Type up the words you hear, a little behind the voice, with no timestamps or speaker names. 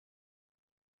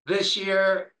This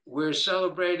year, we're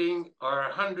celebrating our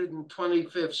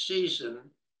 125th season.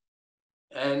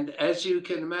 And as you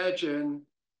can imagine,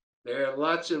 there are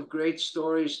lots of great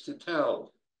stories to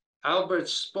tell. Albert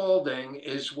Spaulding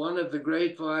is one of the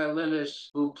great violinists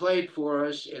who played for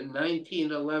us in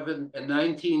 1911 and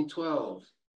 1912.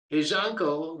 His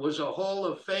uncle was a Hall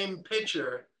of Fame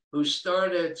pitcher who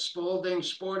started Spaulding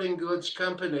Sporting Goods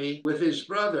Company with his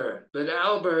brother, but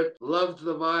Albert loved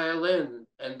the violin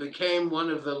and became one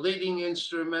of the leading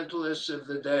instrumentalists of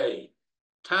the day.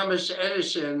 Thomas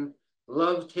Edison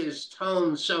loved his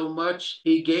tone so much,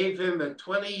 he gave him a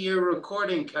 20-year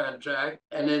recording contract,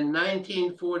 and in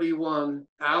 1941,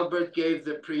 Albert gave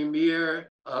the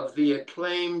premiere of the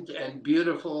acclaimed and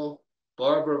beautiful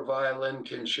Barber Violin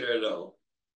Concerto.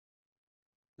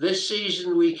 This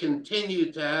season, we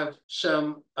continue to have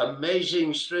some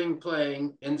amazing string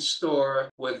playing in store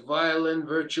with violin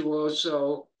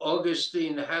virtuoso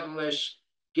Augustin Hadlisch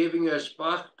giving us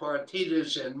Bach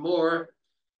partitas and more,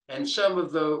 and some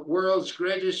of the world's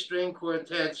greatest string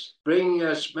quartets bringing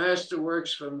us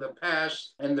masterworks from the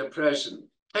past and the present.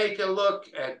 Take a look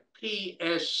at pscny.org.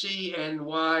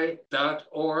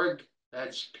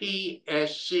 That's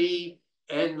pscny.org,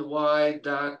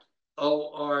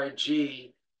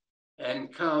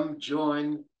 and come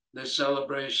join the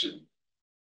celebration.